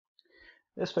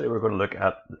This video we're going to look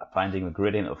at finding the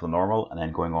gradient of the normal and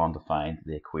then going on to find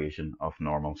the equation of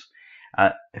normals.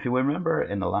 If you remember,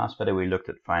 in the last video we looked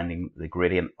at finding the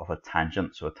gradient of a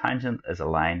tangent. So a tangent is a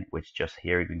line which just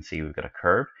here you can see we've got a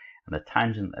curve, and the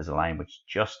tangent is a line which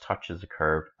just touches the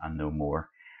curve and no more.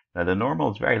 Now the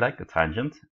normal is very like the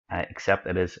tangent, except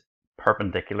it is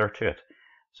perpendicular to it.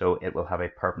 So it will have a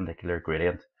perpendicular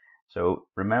gradient. So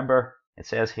remember, it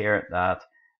says here that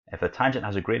if a tangent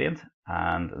has a gradient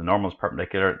and the normal is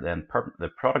perpendicular, then the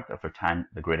product of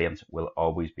the gradients will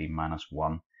always be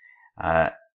 -1.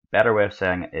 Better way of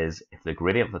saying it is if the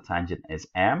gradient of the tangent is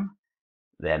m,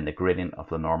 then the gradient of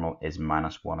the normal is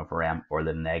 -1/m, or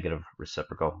the negative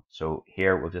reciprocal. So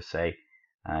here we'll just say,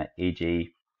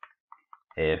 e.g.,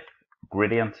 if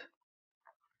gradient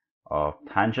of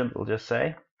tangent, we'll just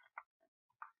say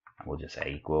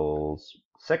equals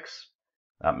 6.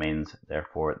 That means,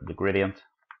 therefore, the gradient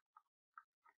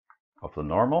of the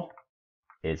normal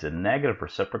is a negative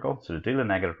reciprocal. So to do the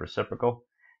negative reciprocal,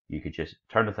 you could just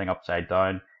turn the thing upside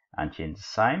down and change the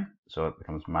sign, so it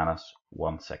becomes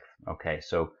 -1/6. Okay,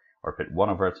 so, or put 1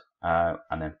 over it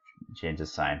and then change the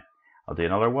sign. I'll do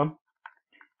another one.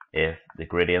 If the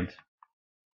gradient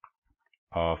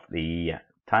of the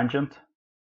tangent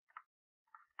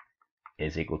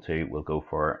is equal to, we'll go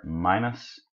for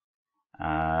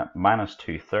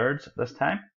 -2/3 this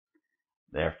time.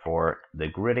 Therefore, the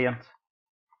gradient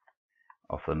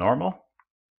of the normal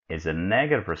is a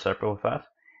negative reciprocal of that.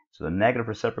 So the negative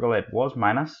reciprocal, it was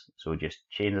minus, so just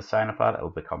change the sign of that, it will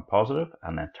become positive,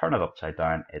 and then turn it upside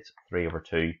down, it's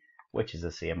 3/2, which is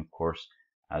the same, of course,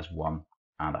 as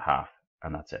 1.5,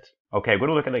 and that's it. Okay, we're going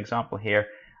to look at an example here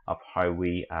of how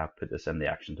we put this in the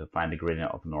action to find the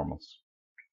gradient of the normals.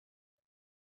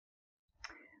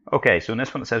 Okay, so in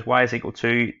this one it says y is equal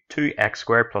to 2x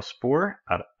squared plus 4,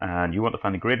 and you want to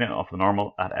find the gradient of the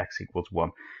normal at x equals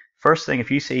 1. First thing, if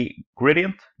you see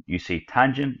gradient, you see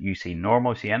tangent, you see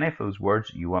normal, you see any of those words,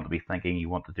 you want to be thinking you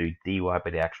want to do dy by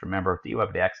dx. Remember, dy by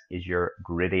dx is your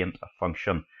gradient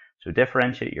function. So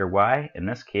differentiate your y. In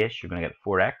this case, you're going to get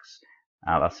 4x.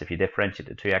 That's if you differentiate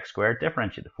to 2x squared,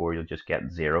 differentiate to 4, you'll just get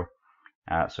 0.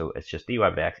 So it's just dy by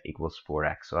dx equals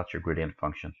 4x. So that's your gradient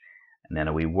function. And then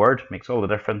a wee word makes all the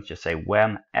difference. Just say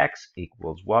when x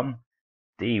equals 1,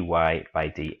 dy by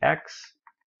dx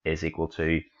is equal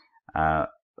to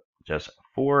just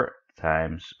 4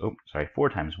 times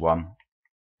 1,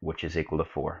 which is equal to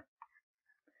 4.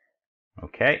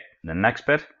 Okay, the next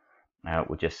bit,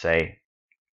 we'll just say,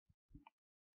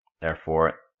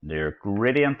 therefore, the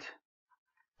gradient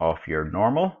of your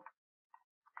normal.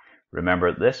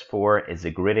 Remember, this 4 is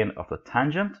the gradient of the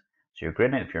tangent. So your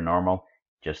gradient of your normal,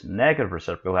 just negative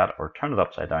reciprocal that, or turn it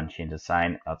upside down, change the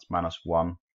sign, that's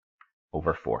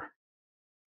 -1/4.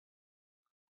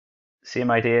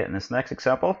 Same idea in this next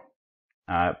example.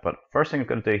 But first thing I'm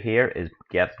going to do here is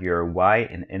get your y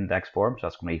in index form. So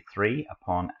that's going to be 3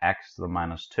 upon x to the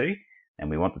 -2. And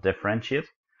we want to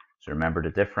differentiate. So remember, to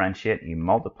differentiate, you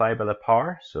multiply by the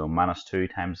power. So -2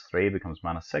 times 3 becomes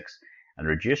 -6. And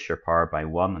reduce your power by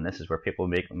 1. And this is where people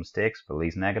make mistakes for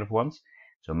these negative ones.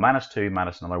 So -2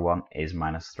 minus another 1 is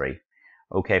 -3.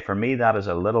 Okay, for me that is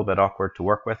a little bit awkward to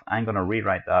work with. I'm going to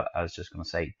rewrite that as just going to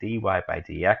say dy by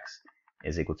dx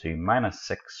is equal to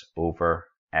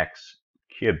 -6/x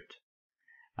cubed.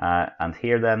 And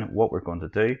here then what we're going to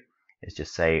do is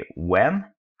just say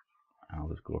when, I'll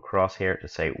just go across here to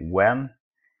say when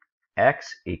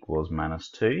x equals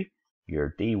 -2, your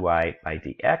dy by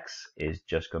dx is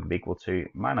just going to be equal to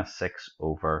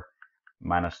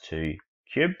 -6/-2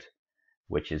 cubed,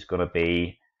 which is going to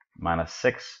be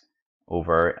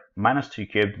 -6/-2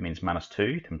 cubed means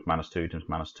 -2 times -2 times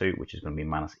 -2, which is going to be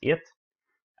 -8.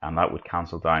 And that would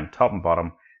cancel down top and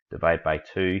bottom, divide by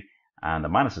 2, and the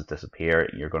minuses disappear.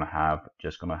 You're going to have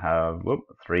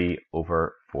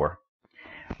 3/4.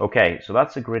 Okay, so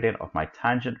that's the gradient of my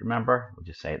tangent. Remember, we'll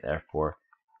just say therefore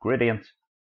gradient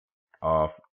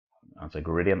of, that's a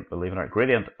gradient, believe it or not,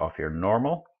 gradient of your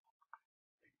normal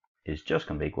is just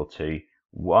going to be equal to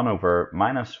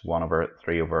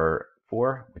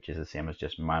 -1/3/4, which is the same as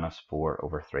just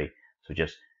 -4/3. So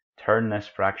just turn this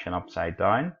fraction upside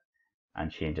down and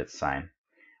change its sign.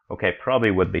 Okay,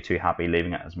 probably would be too happy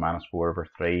leaving it as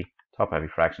 -4/3. Top heavy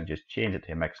fraction, just change it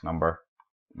to a mixed number,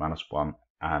 -1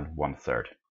 and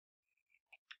 1/3.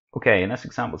 Okay, and this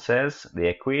example says the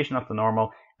equation of the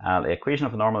normal. The equation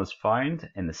of the normal is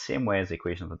found in the same way as the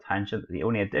equation of the tangent. The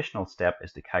only additional step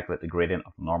is to calculate the gradient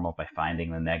of the normal by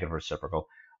finding the negative reciprocal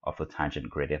of the tangent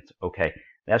gradient. Okay,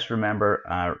 let's remember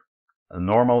a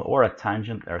normal or a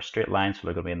tangent are straight lines, so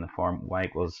they're going to be in the form y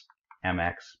equals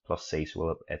mx plus c.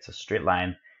 So it's a straight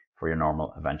line for your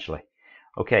normal eventually.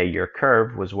 Okay, your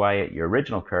curve was your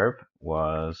original curve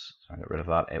was, sorry, get rid of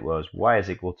that, it was y is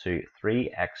equal to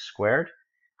 3x squared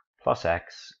plus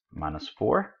x minus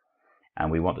 4.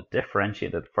 And we want to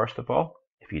differentiate it first of all.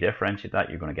 If you differentiate that,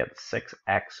 you're going to get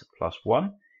 6x plus 1.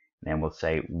 And then we'll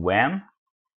say when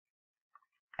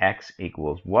x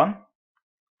equals 1,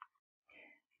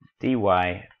 dy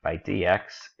by dx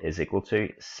is equal to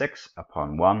 6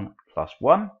 upon 1 plus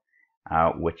 1,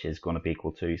 which is going to be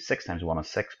equal to 6 times 1 is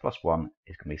 6 plus 1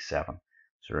 is going to be 7.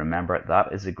 So remember,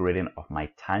 that is the gradient of my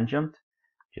tangent.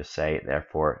 Just say,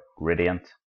 therefore,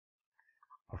 gradient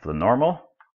of the normal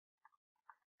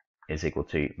is equal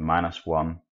to minus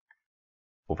 1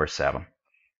 over 7.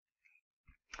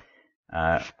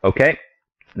 Okay,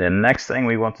 the next thing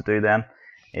we want to do then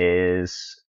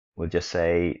is we'll just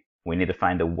say we need to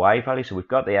find a y value. So we've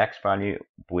got the x value,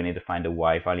 but we need to find a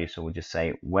y value. So we'll just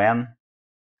say when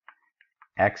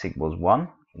x equals 1,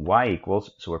 y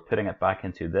equals, so we're putting it back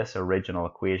into this original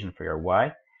equation for your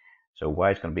y. So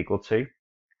y is going to be equal to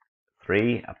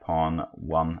 3 upon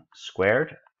 1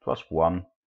 squared plus 1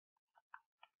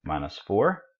 minus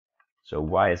 4. So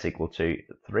y is equal to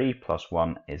 3 plus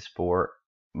 1 is 4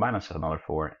 minus another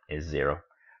 4 is 0.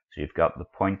 So you've got the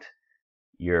point,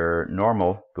 your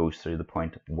normal goes through the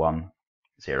point 1,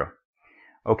 0.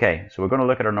 Okay, so we're going to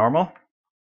look at our normal.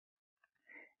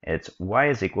 It's y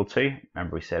is equal to,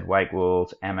 remember we said y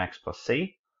equals mx plus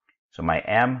c. So my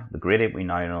m, the gradient we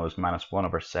now know is minus 1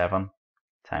 over 7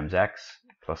 times x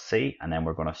plus c. And then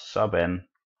we're going to sub in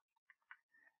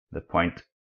the point,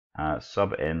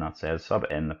 sub in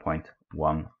the point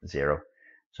 1, 0.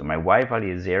 So my y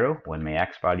value is 0 when my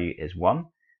x value is 1.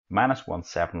 Minus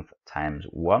 1/7 times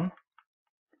 1.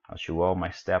 I'll show all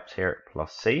my steps here,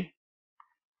 plus c.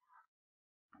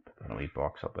 Put a wee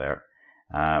box up there.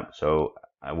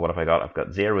 What have I got? I've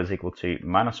got 0 is equal to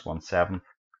minus 1/7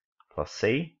 plus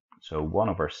c. So 1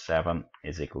 over 7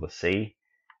 is equal to c.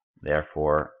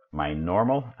 Therefore, my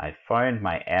normal, I found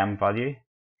my m value.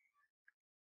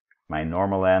 My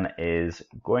normal then is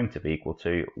going to be equal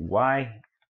to y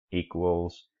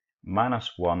equals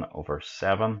minus 1 over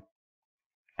 7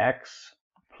 x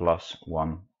plus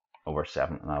 1 over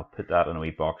 7. And I'll put that in a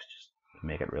wee box just to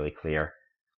make it really clear.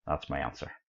 That's my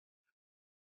answer.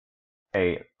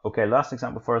 Okay, last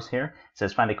example for us here. It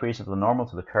says find the equation of the normal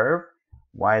to the curve.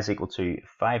 Y is equal to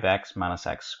 5x minus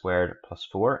x squared plus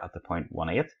 4 at the point 1,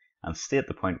 8. And state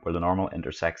the point where the normal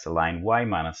intersects the line y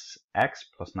minus x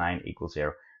plus 9 equals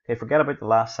 0. Okay, forget about the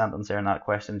last sentence there in that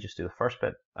question. Just do the first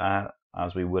bit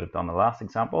as we would have done the last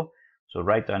example. So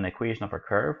write down the equation of our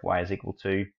curve. Y is equal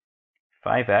to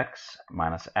 5x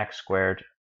minus x squared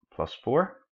plus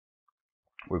 4.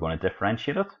 We're going to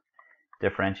differentiate it.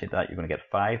 Differentiate that, you're going to get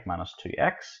 5 minus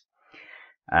 2x.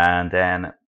 And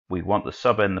then we want to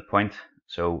sub in the point.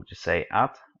 So just say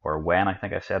at, or when, I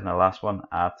think I said in the last one,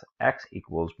 at x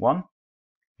equals 1,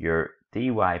 your dy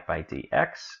by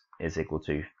dx is equal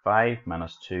to 5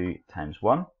 minus 2 times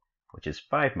 1, which is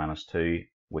 5 minus 2,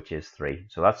 which is 3.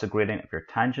 So that's the gradient of your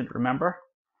tangent, remember?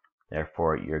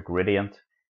 Therefore, your gradient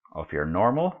of your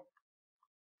normal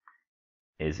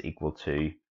is equal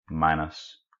to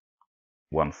minus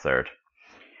 1/3.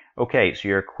 Okay, so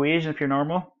your equation of your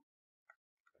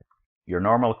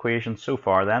normal equation so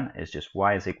far then is just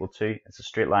y is equal to, it's a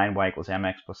straight line, y equals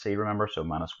mx plus c, remember? So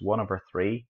minus 1 over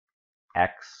 3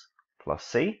 x plus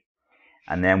c.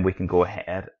 And then we can go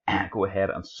ahead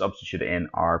and substitute in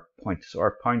our point. So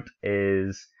our point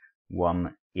is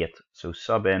 1, 8. So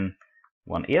sub in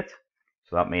 1, 8.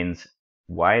 So that means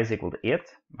y is equal to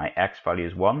 8. My x value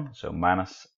is 1. So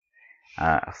minus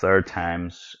 1/3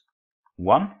 times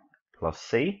 1 plus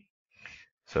c.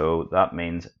 So that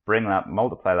means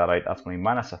multiply that out. That's going to be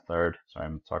minus 1/3. Sorry,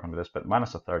 I'm talking about this, but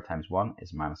minus 1/3 times 1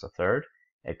 is minus 1/3.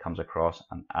 It comes across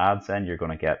and adds, then you're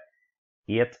going to get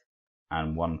 8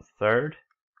 and 1/3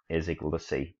 is equal to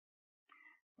c.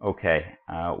 Okay,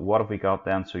 what have we got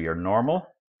then? So your normal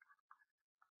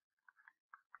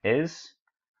is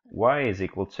y is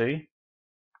equal to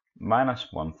minus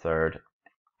 1/3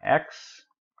 x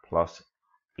plus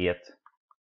 8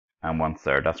 and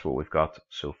 1/3. That's what we've got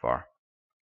so far.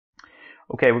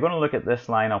 Okay, we're going to look at this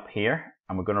line up here,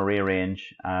 and we're going to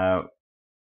rearrange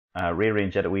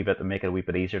it a wee bit to make it a wee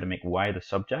bit easier to make y the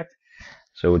subject.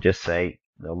 So we'll just say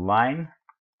the line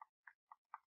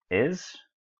is,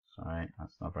 sorry,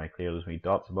 that's not very clear, there's wee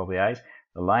dots above the eyes.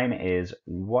 The line is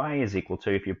y is equal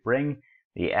to, if you bring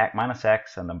the minus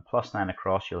x and then plus 9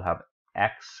 across, you'll have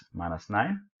x minus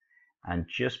 9. And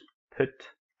just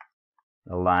put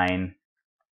the line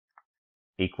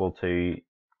equal to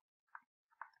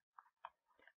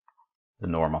the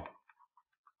normal.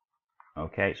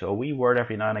 Okay, so a wee word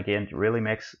every now and again really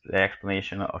makes the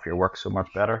explanation of your work so much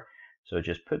better. So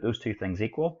just put those two things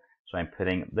equal. So I'm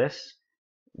putting this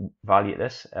value,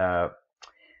 this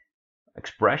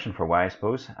expression for y, I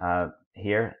suppose,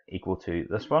 here equal to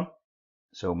this one.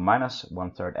 So minus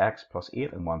 1/3 x plus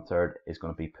 8 and 1/3 is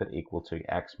going to be put equal to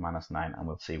x minus 9, and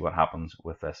we'll see what happens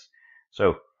with this.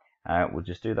 So we'll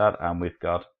just do that, and we've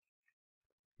got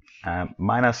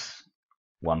minus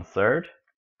 1/3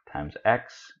 times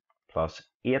x plus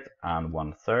 8 and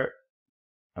 1/3.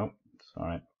 Oh,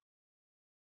 sorry.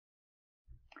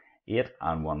 8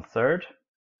 and 1/3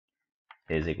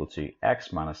 is equal to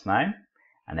x minus 9.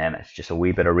 And then it's just a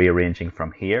wee bit of rearranging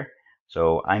from here.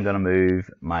 So I'm going to move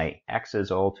my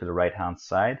x's all to the right hand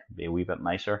side, be a wee bit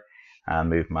nicer, and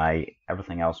move my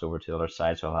everything else over to the other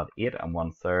side. So I'll have 8 and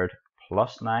 1/3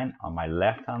 plus 9 on my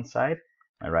left hand side.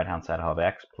 My right hand side I'll have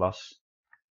x plus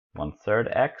 1/3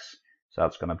 x. So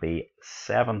that's going to be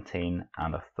 17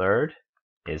 and 1/3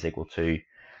 is equal to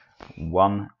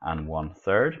 1 and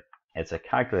 1/3. It's a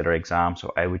calculator exam,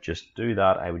 so I would just do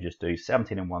that. I would just do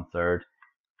 17 and 1/3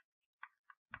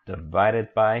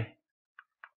 divided by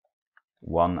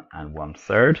 1 and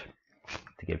 1/3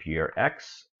 to give you your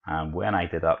x. And when I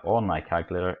did that on my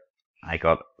calculator, I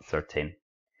got 13.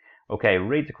 Okay,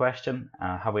 read the question.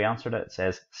 Have we answered it? It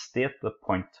says, state the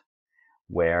point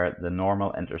where the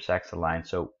normal intersects the line.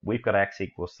 So we've got x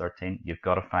equals 13. You've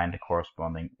got to find the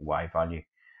corresponding y value.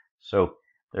 So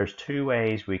there's two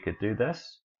ways we could do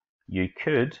this. You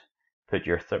could put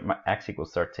your x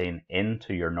equals 13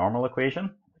 into your normal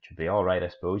equation, which would be all right, I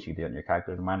suppose. You do it in your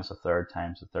calculator, minus 1/3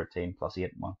 times the 13 plus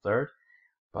 8 and 1/3.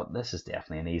 But this is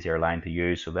definitely an easier line to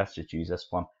use, so let's just use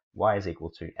this one. Y is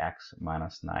equal to x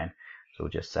minus 9. So we'll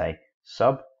just say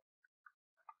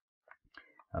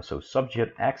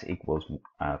substitute x equals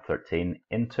 13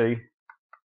 into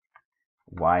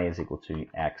y is equal to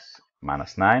x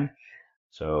minus 9.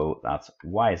 So that's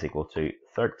y is equal to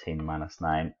 13 minus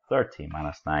 9. 13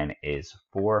 minus 9 is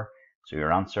 4. So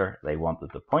your answer, they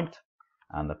wanted the point,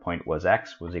 and the point was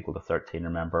x was equal to 13,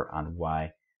 remember, and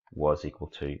y was equal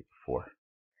to 4.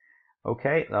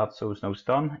 Okay, that's those notes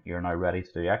done. You're now ready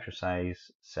to do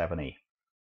exercise 7E.